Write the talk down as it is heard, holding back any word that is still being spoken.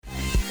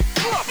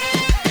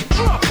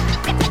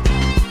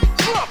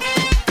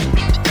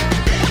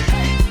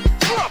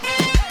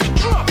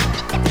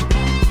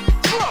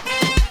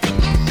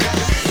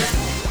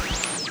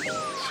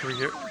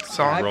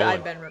song?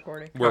 I've been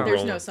recording. We're There's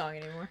rolling. no song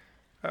anymore.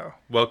 Oh.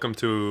 Welcome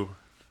to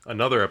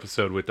another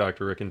episode with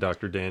Dr. Rick and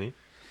Dr. Danny.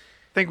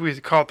 I think we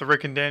call it the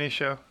Rick and Danny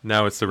Show.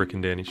 Now it's the Rick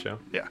and Danny Show.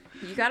 Yeah.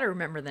 You got to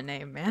remember the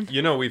name, man.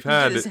 You know, we've do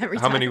had this every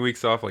how many time.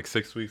 weeks off? Like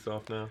 6 weeks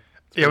off now.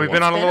 Yeah, we've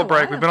been on a been little a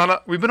break.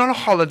 while. We've been on a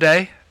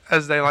holiday,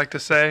 as they like to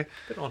say.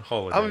 Been on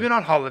holiday. Oh, we've been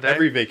on holiday.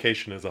 Every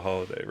vacation is a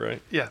holiday,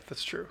 right? Yeah,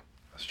 that's true.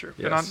 That's true.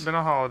 Yes. Been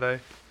on holiday.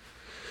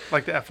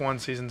 Like the F1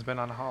 season's been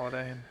on a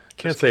holiday. And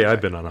Can't say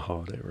I've been on a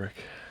holiday, Rick.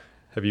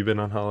 Have you been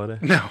on holiday?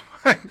 No.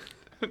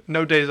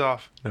 No days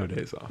off. No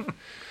days off.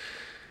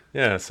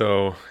 Yeah,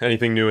 so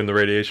anything new in the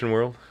radiation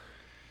world?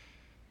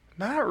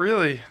 Not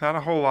really. Not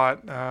a whole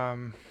lot.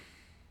 No.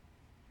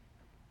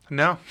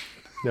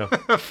 No.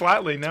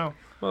 Flatly, no.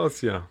 Well,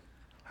 it's, yeah.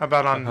 How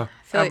about on... Uh-huh.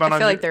 I feel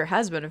like there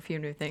has been a few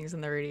new things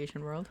in the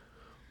radiation world.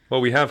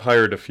 Well, we have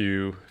hired a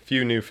few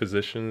new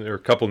physicians, or a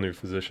couple new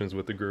physicians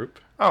with the group.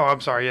 Oh,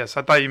 I'm sorry. Yes,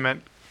 I thought you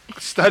meant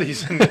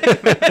studies and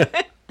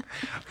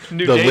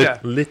new the data.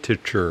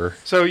 Literature.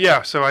 So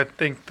I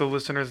think the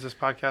listeners of this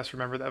podcast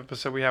remember the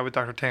episode we had with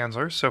Dr.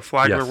 Tanzler. So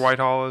Flagler Yes.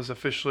 Whitehall is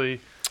officially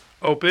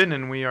open,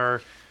 and we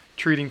are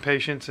treating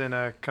patients in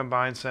a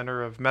combined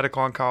center of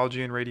medical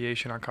oncology and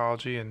radiation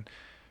oncology. And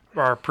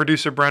our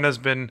producer Brenna's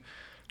been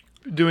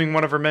doing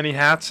one of her many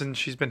hats, and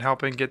she's been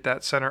helping get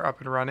that center up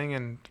and running.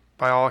 And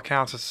by all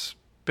accounts, it's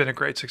been a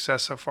great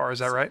success so far. Is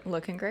that right?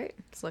 Looking great.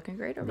 It's looking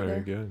great over Very there.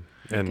 good.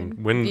 Looking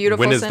And when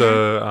beautiful is center.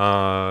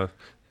 the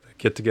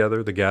get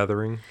together, the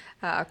gathering?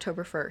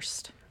 October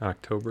 1st.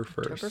 October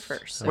 1st. October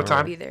 1st. So What we'll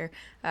time? be there.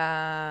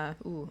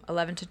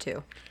 11 to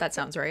 2. That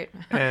sounds right.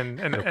 And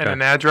Okay.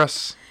 an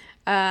address.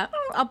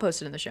 I'll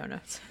post it in the show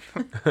notes.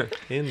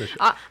 In the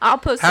show. I'll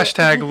post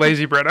Hashtag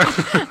lazy Brenna.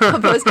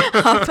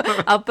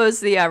 I'll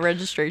post the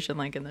registration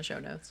link in the show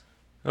notes.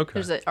 Okay.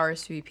 There's an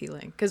RSVP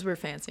link because we're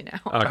fancy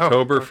now.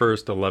 October okay.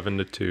 1st, 11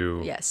 to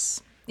 2.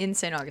 Yes, in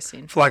St.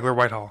 Augustine, Flagler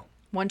Whitehall.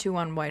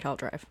 121 Whitehall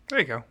Drive. There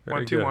you go.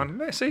 Very 121.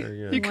 Hey, see, Very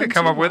good. you could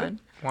come up with it.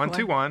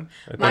 121. 121.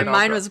 I My think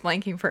mind was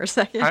blanking for a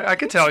second. I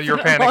could tell you were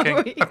It's been a long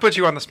panicking. week. I put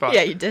you on the spot.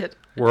 Yeah, you did.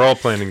 We're all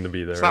planning to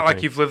be there. It's not I like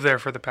think. you've lived there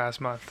for the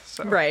past month.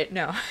 So. Right?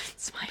 No,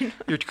 it's fine.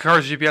 Your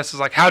car's GPS is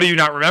like, how do you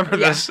not remember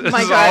this? This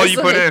my is God, all it's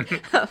you put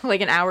in.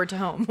 like an hour to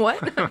home. What?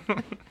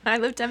 I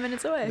live 10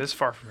 minutes away. This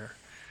far from here.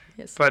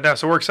 Yes. But no,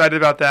 so we're excited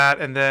about that.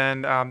 And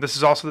then this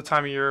is also the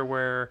time of year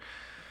where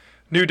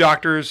new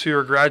doctors who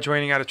are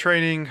graduating out of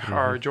training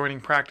are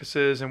joining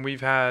practices. And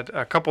we've had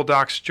a couple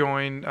docs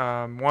join,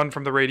 one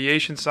from the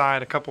radiation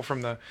side, a couple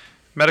from the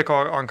medical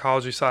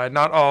oncology side.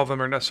 Not all of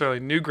them are necessarily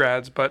new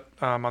grads, but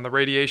on the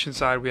radiation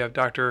side, we have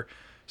Dr.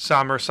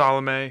 Samer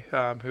Salome,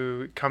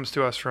 who comes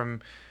to us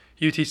from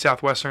UT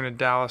Southwestern in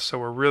Dallas. So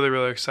we're really,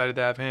 really excited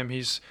to have him.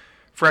 He's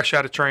fresh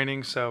out of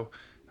training, so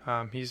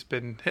he's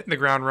been hitting the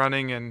ground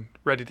running and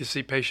ready to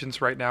see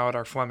patients right now at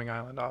our Fleming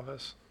Island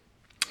office.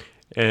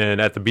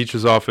 And at the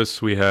Beaches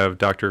office, we have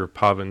Dr.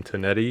 Pavan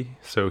Tanetti.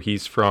 So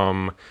he's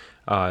from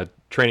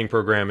training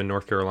program in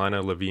North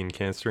Carolina, Levine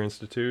Cancer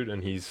Institute,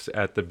 and he's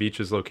at the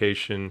Beaches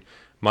location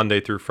Monday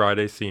through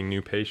Friday seeing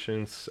new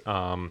patients.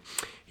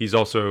 He's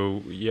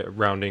also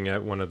rounding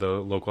at one of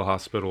the local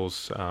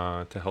hospitals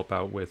to help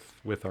out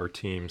with our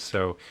team.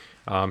 So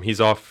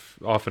he's off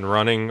and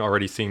running,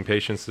 already seeing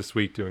patients this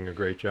week, doing a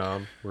great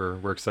job.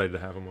 We're excited to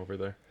have him over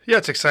there. Yeah,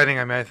 it's exciting.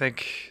 I mean, I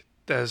think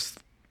as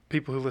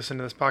people who listen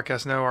to this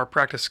podcast know, our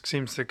practice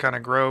seems to kind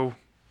of grow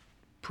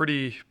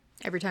pretty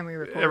Every time we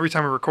record. every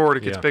time we record.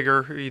 It gets Yeah.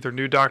 bigger, either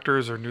new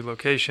doctors or new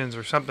locations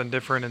or something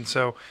different. And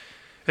so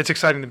it's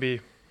exciting to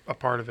be a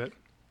part of it.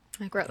 I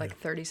think we're at like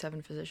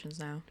 37 physicians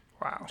now,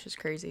 Wow. which is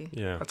crazy.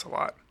 Yeah. That's a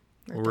lot.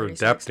 Or We're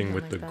 36, adapting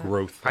with the something like that.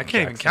 growth. I of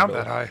can't even count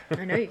that Jacksonville.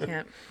 high. I know you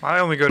can't. I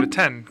only go to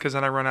 10 because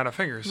then I run out of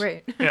fingers.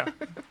 Right. Yeah,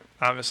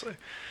 obviously.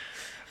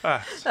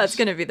 That's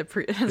gonna be the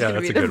Yeah, gonna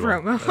that's be a the good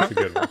one. promo. That's a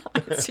good one.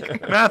 That's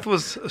great. Math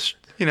was,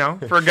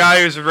 for a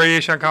guy who's a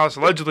radiation oncologist,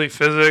 allegedly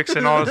physics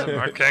and all this.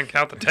 I can't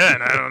count the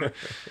 10. I don't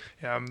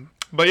know.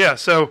 But yeah,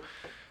 so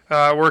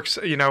works.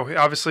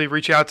 Obviously,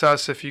 reach out to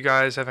us if you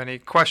guys have any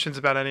questions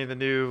about any of the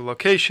new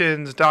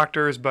locations,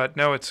 doctors. But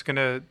no, it's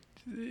gonna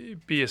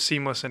be a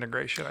seamless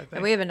integration, I think.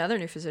 And we have another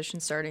new physician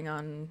starting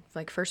on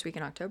like first week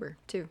in October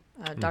too,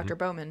 Dr.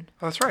 Bowman.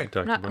 Oh, that's right.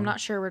 Dr. I'm Bowman.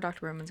 not sure where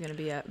Dr. Bowman's gonna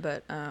be at,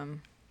 but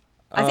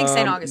I think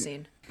St.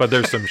 Augustine. But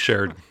there's some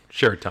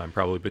shared time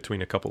probably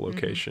between a couple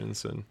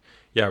locations, and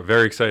yeah,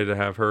 very excited to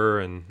have her.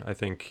 And I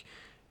think,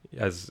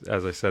 as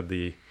I said,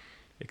 the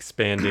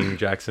expanding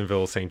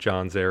Jacksonville, St.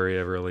 John's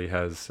area really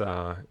has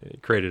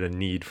created a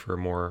need for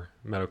more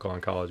medical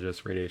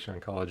oncologists, radiation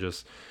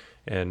oncologists,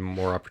 and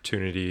more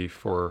opportunity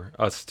for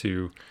us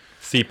to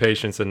see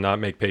patients and not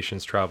make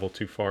patients travel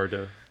too far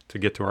to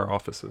get to our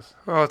offices.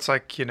 Well, it's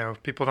like,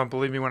 people don't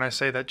believe me when I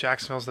say that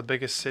Jacksonville's the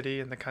biggest city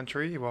in the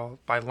country. Well,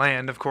 by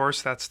land, of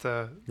course, that's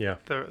the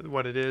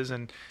what it is.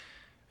 And,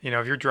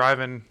 if you're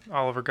driving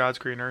all over God's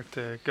green earth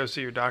to go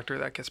see your doctor,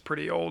 that gets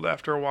pretty old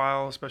after a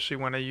while, especially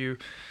when you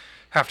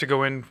have to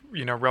go in,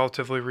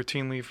 relatively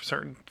routinely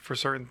for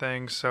certain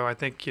things. So I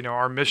think,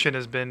 our mission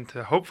has been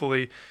to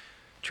hopefully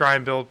try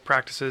and build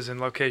practices in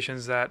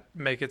locations that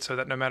make it so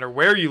that no matter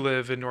where you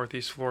live in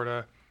Northeast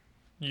Florida,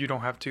 you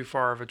don't have too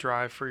far of a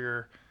drive for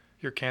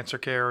your cancer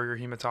care or your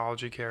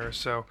hematology care.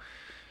 So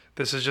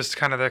this is just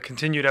kind of the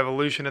continued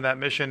evolution of that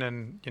mission,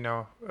 and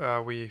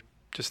we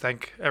just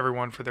thank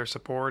everyone for their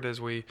support as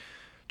we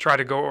try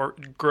to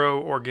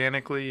grow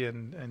organically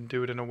and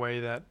do it in a way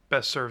that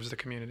best serves the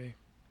community.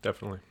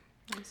 Definitely.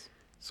 Nice.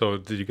 So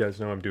did you guys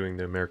know I'm doing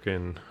the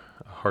American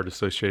Heart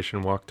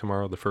Association walk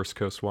tomorrow, the First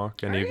Coast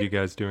Walk? Any of you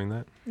guys doing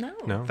that? No.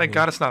 No? Thank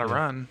God it's not a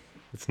run.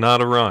 It's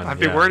not a run. I'd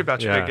be worried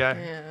about you, big guy.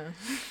 Yeah.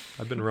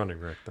 I've been running,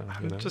 Rick, though.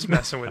 You know? Just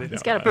messing with you.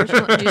 He's got a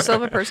personal. Do you still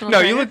have a personal? No,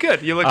 trainer? you look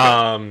good. You look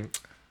good.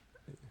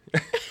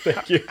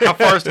 Thank you. How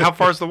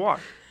far's the walk?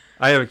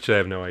 I actually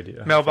have no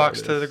idea.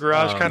 Mailbox to the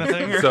garage kind of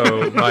thing? Or?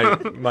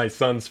 So my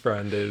son's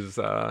friend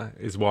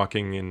is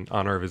walking in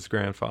honor of his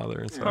grandfather,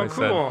 and so I said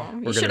cool. we're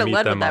You gonna should have meet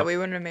led them with that. up. We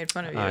wouldn't have made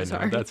fun of you. I It's know,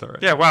 hard. that's all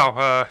right. Yeah,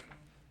 wow.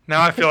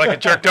 Now I feel like a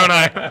jerk, don't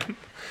I?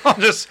 I'll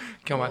just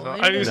kill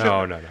myself. Well, you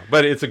No.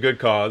 But it's a good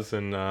cause,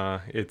 and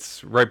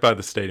it's right by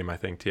the stadium, I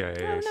think,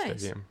 TIAA Oh, nice.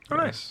 Stadium. Oh,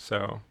 Yeah, nice.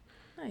 So,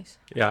 Nice.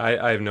 yeah,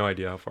 I have no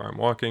idea how far I'm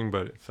walking,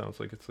 but it sounds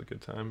like it's a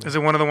good time. Is it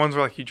one of the ones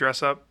where like you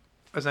dress up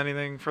as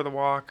anything for the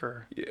walk,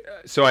 or?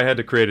 So I had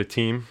to create a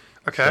team.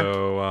 Okay.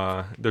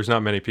 So there's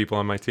not many people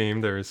on my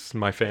team. There's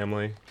my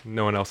family.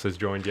 No one else has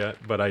joined yet,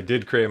 but I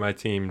did create my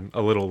team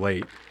a little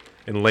late,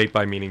 and late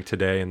by meaning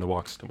today, and the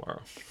walk's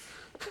tomorrow.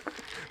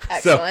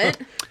 Excellent.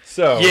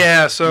 So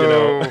Yeah, so you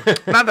know.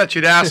 not that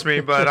you'd ask me,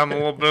 but I'm a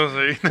little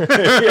busy.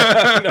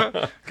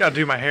 Gotta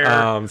do my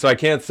hair. So I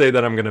can't say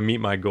that I'm going to meet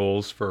my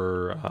goals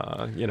for,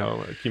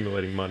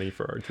 accumulating money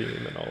for our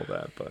team and all of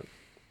that, but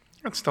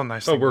That's still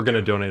nice. but thing we're to going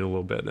to do. donate a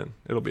little bit, and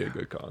it'll be a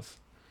good cause.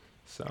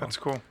 So That's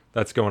cool.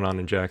 that's going on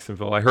in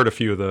Jacksonville. I heard a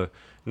few of the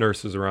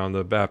nurses around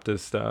the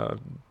Baptist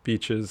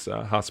Beaches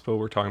Hospital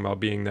were talking about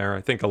being there.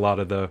 I think a lot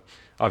of the,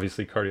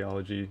 obviously,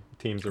 cardiology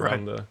teams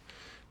around the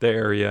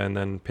area, and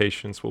then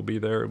patients will be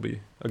there. It'll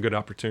be a good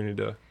opportunity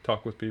to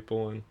talk with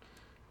people and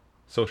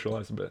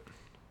socialize a bit.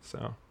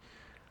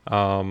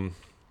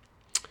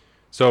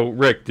 So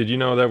Rick, did you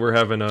know that we're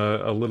having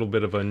a little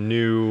bit of a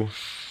new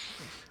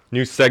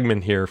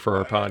segment here for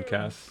our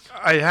podcast?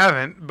 I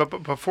haven't,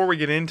 but before we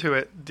get into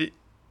it, do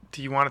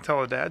you want to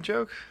tell a dad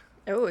joke?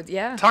 Oh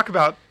yeah. Talk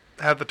about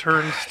how the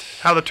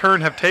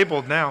turn have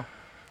tabled now.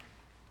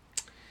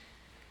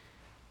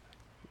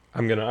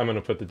 I'm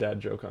gonna put the dad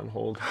joke on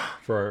hold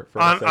for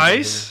On a second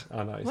ice? here.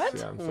 On ice. What?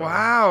 Yeah, I'm sorry.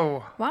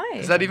 Wow. Why?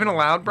 Is that even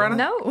allowed, Brenna?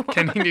 No.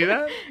 Can you do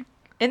that?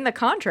 In the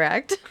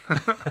contract?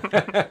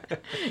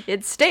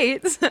 It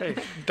states. Hey,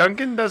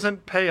 Duncan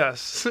doesn't pay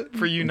us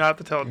for you not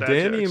to tell dad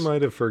Danny jokes.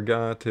 might have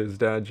forgot his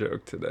dad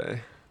joke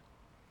today.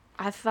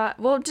 I thought,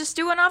 well, just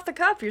do one off the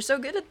cuff. You're so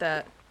good at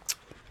that.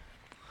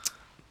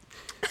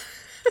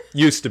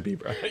 Used to be,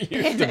 bro.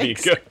 Used to be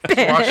good.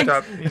 Washed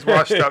up. He's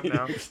washed up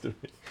now. Used to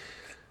be.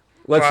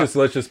 Let's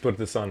Wow. just put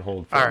this on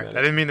hold for All a right. minute.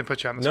 I didn't mean to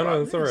put you on the No, spot.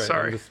 no, it's all right.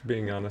 Sorry. I'm just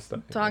being honest.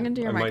 Talking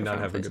to your I might not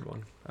microphone, have please. a good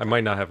one. I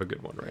might not have a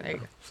good one right There you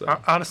now. go.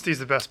 So, Honesty's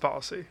the best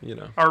policy. you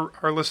know,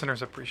 Our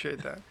listeners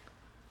appreciate that.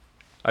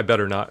 I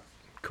better not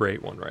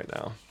create one right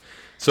now.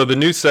 So the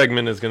new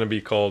segment is going to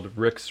be called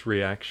Rick's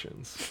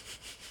Reactions.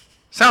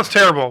 Sounds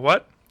terrible.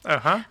 What?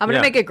 Uh-huh. I'm going to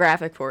Yeah. make a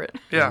graphic for it.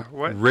 Yeah.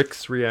 What?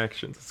 Rick's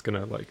Reactions. It's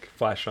going to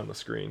flash on the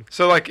screen.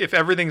 So like if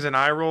everything's an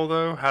eye roll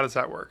though, how does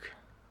that work?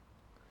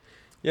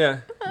 Yeah.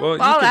 Well,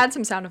 you I'll can- add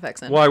some sound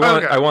effects in. Well,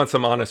 Okay. I want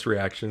some honest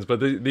reactions, but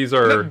these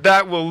are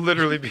That will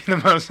literally be the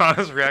most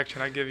honest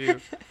reaction I give you.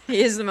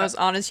 He is the most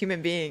honest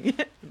human being.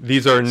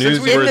 these are Since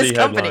we're in this newsworthy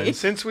company.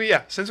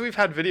 headlines. Since we've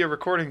had video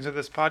recordings of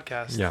this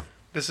podcast, Yeah.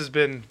 this has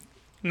been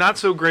not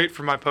so great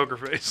for my poker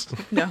face.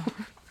 No.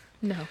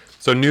 No.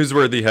 So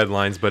newsworthy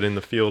headlines, but in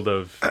the field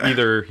of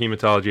either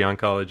hematology,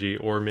 oncology,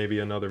 or maybe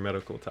another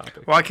medical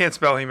topic. Well, I can't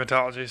spell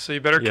hematology, so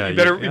you better Yeah, you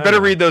better yeah, I know.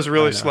 read those I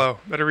really know. slow.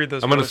 Better read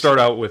those. I'm going to really start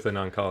slow. out with an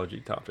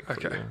oncology topic for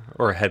Okay. you,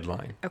 or a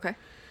headline. Okay.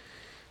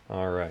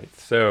 All right.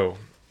 So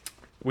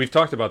we've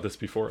talked about this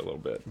before a little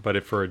bit,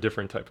 but for a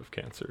different type of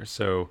cancer.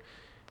 So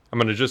I'm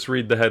going to just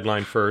read the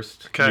headline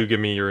first. Okay. You give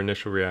me your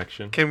initial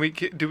reaction. Do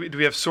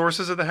we have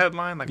sources of the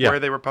headline, like Yeah. where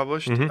they were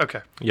published? Mhm.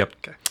 Okay. Yep.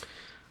 Okay.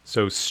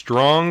 So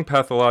strong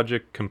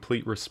pathologic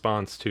complete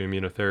response to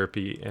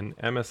immunotherapy in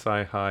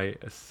MSI high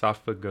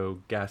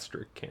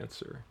esophagogastric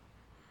cancer.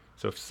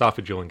 So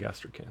esophageal and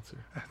gastric cancer.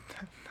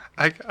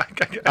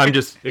 I'm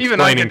just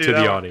even I can explaining do to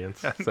that the one.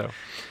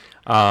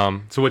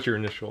 audience. So what's your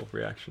initial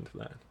reaction to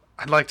that?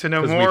 I'd like to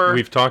know Because more.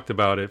 we've talked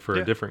about it for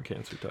Yeah. a different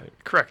cancer type.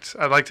 Correct.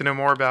 I'd like to know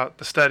more about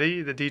the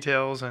study, the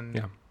details, and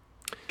Yeah.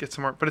 get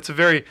some more. But it's a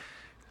very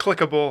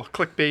clickable,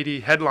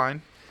 clickbaity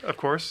headline, of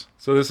course.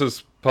 So this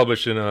is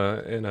published in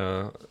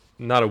a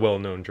not a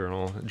well-known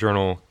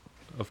journal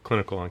of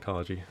clinical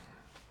oncology.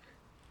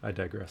 I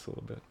digress a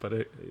little bit, but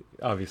it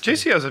obviously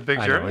JCO's a big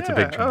I know, journal. it's a Yeah.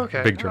 big journal, Oh,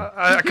 okay. big journal.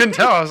 I couldn't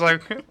tell. I was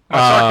like, my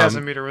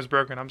sarcasm meter was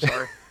broken. I'm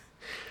sorry.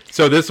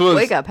 So this was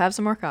Wake up. Have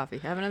some more coffee.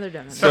 Have another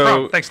donut. So- No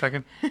problem. Thanks,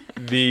 Duncan.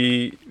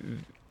 the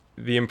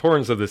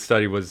importance of this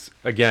study was,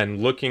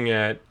 again, looking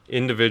at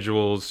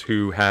individuals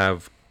who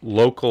have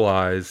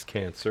localized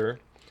cancer,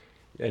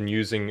 and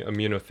using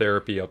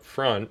immunotherapy up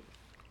front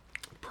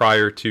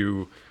prior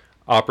to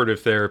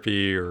operative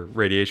therapy or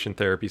radiation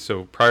therapy,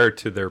 so prior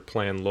to their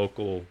planned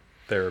local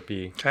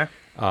therapy. Okay.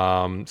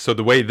 So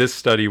the way this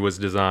study was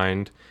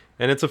designed,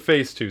 and it's a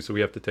phase 2, so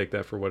we have to take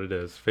that for what it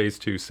is, phase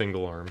 2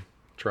 single-arm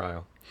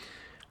trial.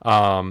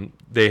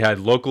 They had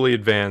locally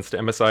advanced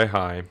MSI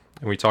high,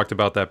 and we talked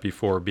about that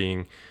before,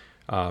 being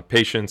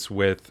patients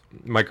with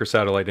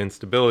microsatellite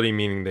instability,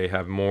 meaning they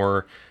have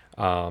more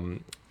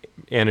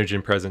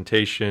antigen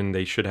presentation,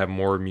 they should have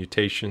more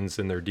mutations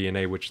in their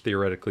DNA, which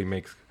theoretically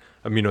makes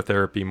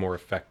immunotherapy more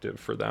effective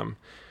for them.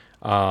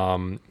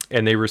 And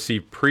they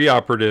received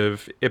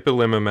preoperative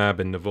ipilimumab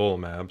and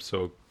nivolumab,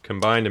 so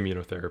combined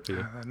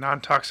immunotherapy.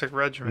 Non-toxic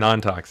regimen.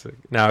 Non-toxic.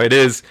 Now, it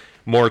is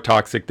more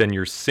toxic than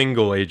your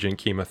single-agent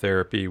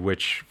chemotherapy,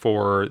 which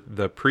for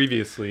the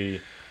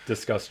previously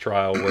discussed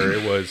trial where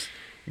it was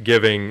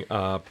giving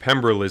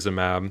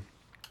pembrolizumab,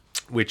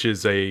 which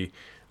is a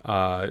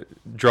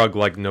drug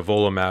like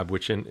nivolumab,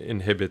 which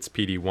inhibits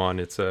PD-1.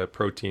 It's a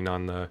protein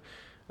on the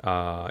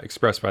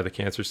expressed by the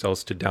cancer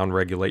cells to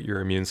downregulate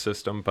your immune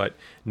system. But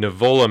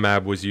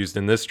nivolumab was used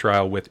in this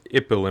trial with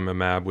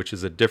ipilimumab, which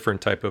is a different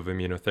type of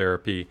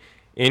immunotherapy,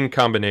 in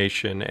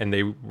combination, and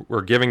they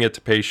were giving it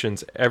to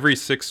patients every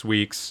 6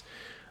 weeks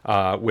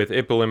with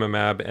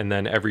ipilimumab, and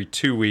then every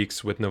 2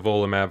 weeks with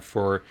nivolumab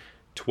for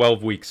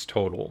 12 weeks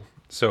total.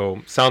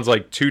 So sounds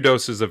like 2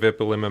 doses of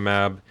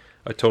ipilimumab,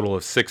 a total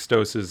of 6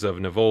 doses of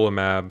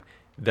nivolumab.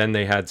 Then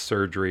they had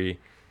surgery.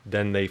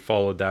 Then they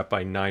followed that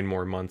by 9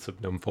 more months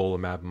of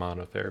nivolumab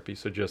monotherapy.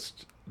 So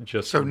just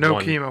so no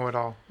chemo at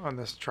all on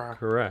this trial.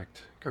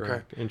 Correct.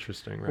 Okay.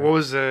 Interesting, right? What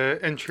was the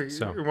entry?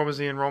 What was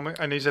the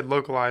enrollment? I know you said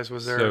localized.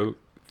 Was there? So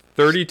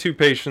 32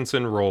 patients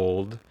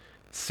enrolled.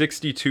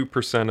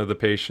 62% of the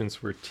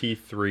patients were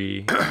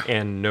T3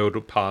 and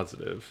node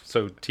positive.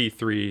 So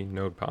T3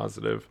 node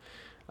positive.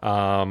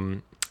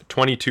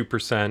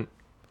 22%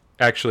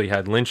 actually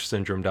had Lynch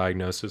syndrome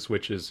diagnosis,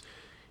 which is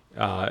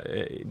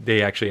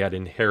they actually had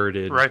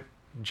inherited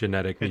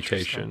genetic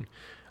mutation.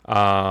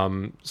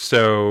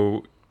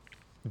 So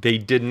they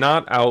did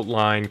not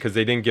outline, because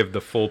they didn't give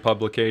the full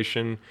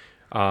publication,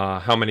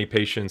 how many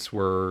patients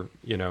were,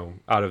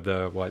 out of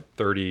the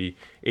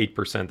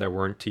 38% that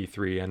weren't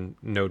T3 and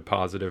node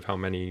positive, how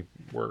many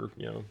were,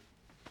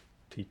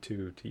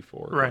 T2,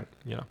 T4. Right.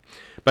 Yeah.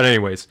 But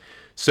anyways,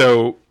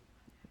 so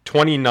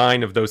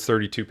 29 of those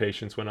 32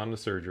 patients went on to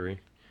surgery.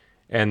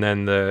 And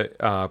then the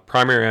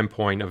primary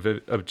endpoint of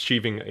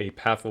achieving a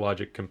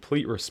pathologic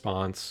complete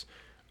response,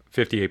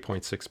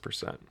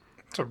 58.6%.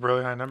 It's a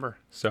really high number.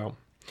 So,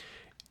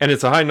 and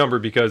it's a high number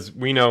because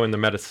we know in the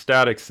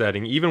metastatic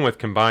setting, even with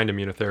combined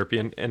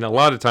immunotherapy, and a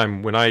lot of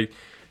time when I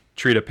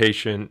treat a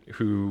patient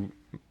who,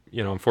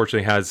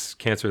 unfortunately has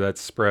cancer that's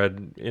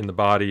spread in the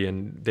body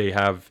and they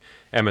have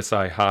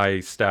MSI high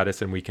status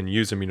and we can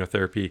use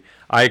immunotherapy,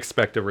 I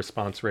expect a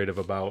response rate of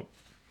about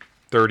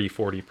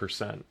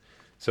 30-40%.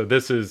 So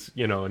this is,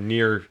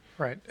 near...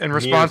 Right. And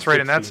response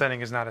rate in that setting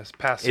is not as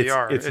past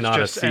CR. It's not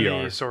just a CR.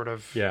 any sort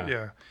of...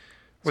 Yeah.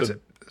 What's so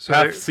it? So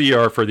path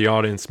CR for the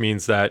audience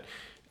means that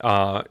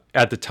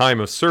at the time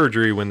of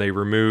surgery, when they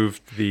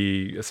removed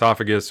the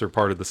esophagus or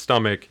part of the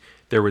stomach,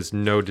 there was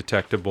no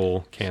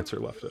detectable cancer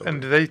left over.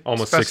 And do they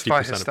almost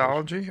specify 60%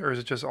 histology, or is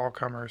it just all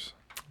comers?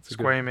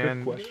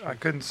 Squamous. I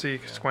couldn't see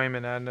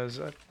squamous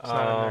adenos. It's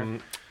not in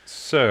there.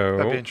 So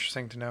that'd be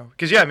interesting to know.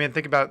 Because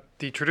think about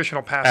the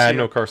traditional past.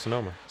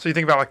 Adenocarcinoma. So you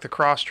think about like the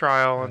CROSS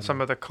trial and some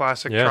of the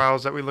classic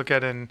trials that we look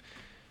at in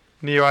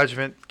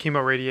neoadjuvant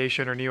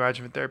chemoradiation or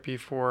neoadjuvant therapy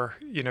for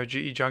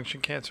GE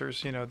junction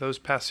cancers. Those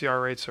past CR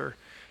rates are,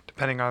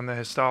 depending on the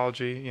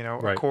histology,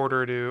 a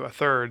quarter to a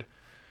third.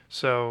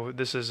 So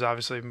this is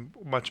obviously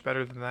much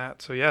better than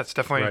that. So it's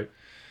definitely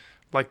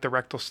like the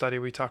rectal study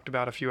we talked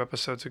about a few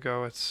episodes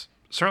ago. It's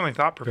certainly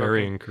thought-provoking.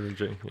 Very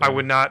encouraging. Yeah. I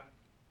would not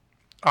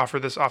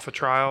offer this off a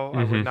trial.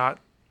 I would not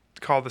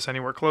call this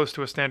anywhere close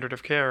to a standard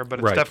of care, but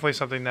it's definitely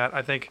something that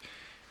I think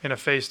in a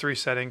phase 3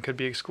 setting could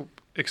be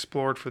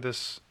explored for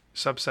this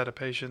subset of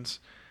patients.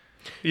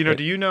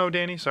 Do you know,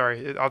 Danny?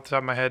 Sorry, off the top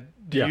of my head,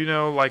 do you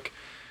know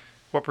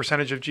what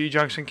percentage of GE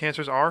junction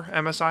cancers are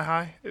MSI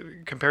high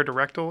compared to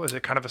rectal? Is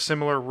it kind of a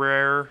similar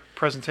rare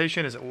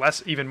presentation? Is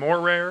it even more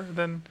rare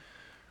than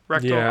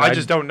rectal? Yeah, I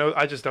just don't know.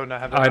 I just don't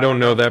know. I don't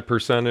know that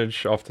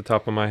percentage off the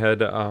top of my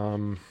head.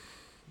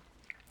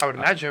 I would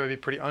imagine it would be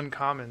pretty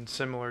uncommon,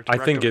 similar to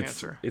rectal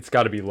cancer. It's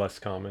got to be less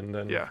common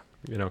than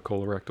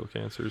colorectal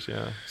cancers.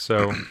 Yeah.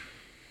 So,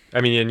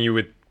 and you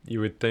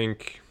would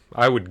think,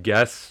 I would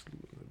guess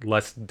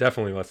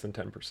definitely less than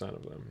 10%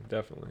 of them.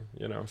 Definitely.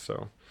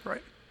 So.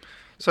 Right.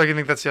 So I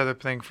think that's the other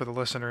thing for the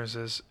listeners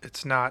is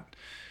it's not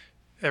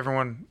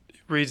everyone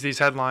reads these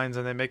headlines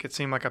and they make it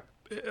seem like a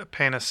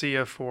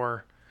panacea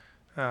for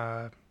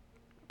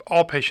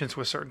all patients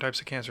with certain types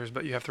of cancers,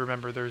 but you have to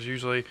remember there's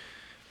usually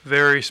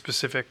very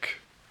specific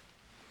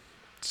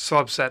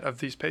subset of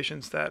these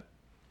patients that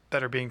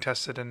are being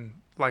tested and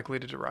likely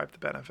to derive the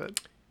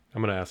benefit.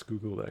 I'm going to ask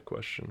Google that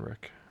question,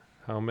 Rick.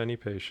 How many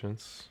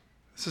patients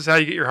This is how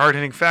you get your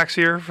hard-hitting facts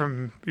here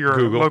from your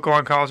Google. local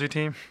oncology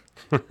team.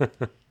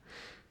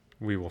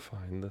 We will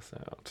find this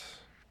out.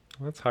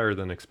 Well, that's higher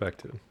than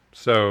expected.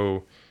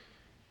 So,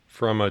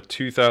 from a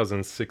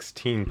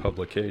 2016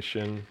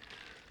 publication,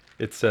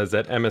 it says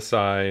that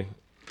MSI,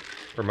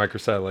 or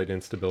microsatellite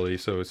instability,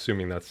 so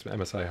assuming that's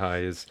MSI high,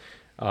 is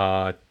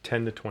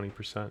 10 to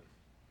 20%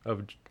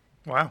 of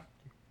Wow.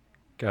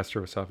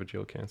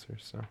 gastroesophageal cancer.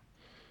 So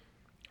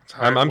It's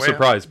higher- I'm way-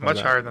 surprised by much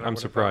that. higher than I I'm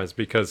would have surprised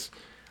because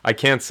I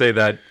can't say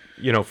that,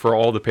 for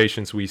all the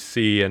patients we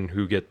see and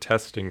who get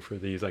testing for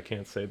these, I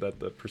can't say that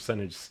the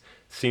percentage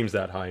seems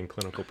that high in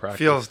clinical thought.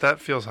 practice. That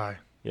feels high.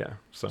 Yeah.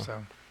 So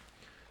So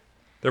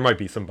there might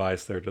be some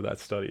bias there to that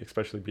study,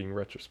 especially being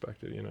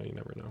retrospective. You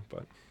never know.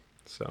 But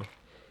so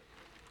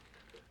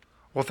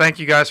well, thank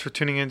you guys for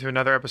tuning in to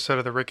another episode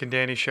of the Rick and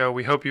Danny Show.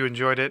 We hope you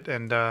enjoyed it,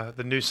 and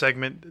the new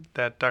segment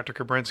that Dr.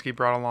 Kabrinsky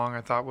brought along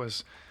I thought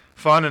was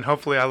fun, and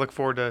hopefully I look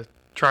forward to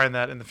trying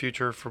that in the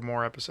future for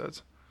more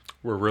episodes.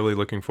 we're really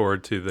looking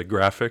forward to the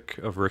graphic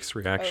of Rick's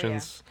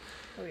reactions.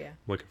 Oh yeah.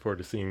 Looking forward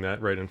to seeing that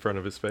right in front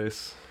of his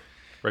face,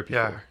 right before.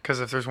 Yeah,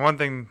 because if there's one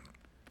thing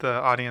the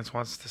audience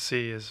wants to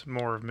see is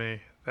more of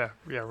me. Yeah,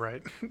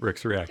 right.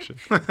 Rick's reaction.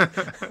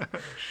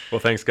 Well,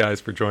 thanks guys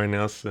for joining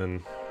us,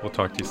 and we'll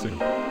talk to you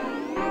soon.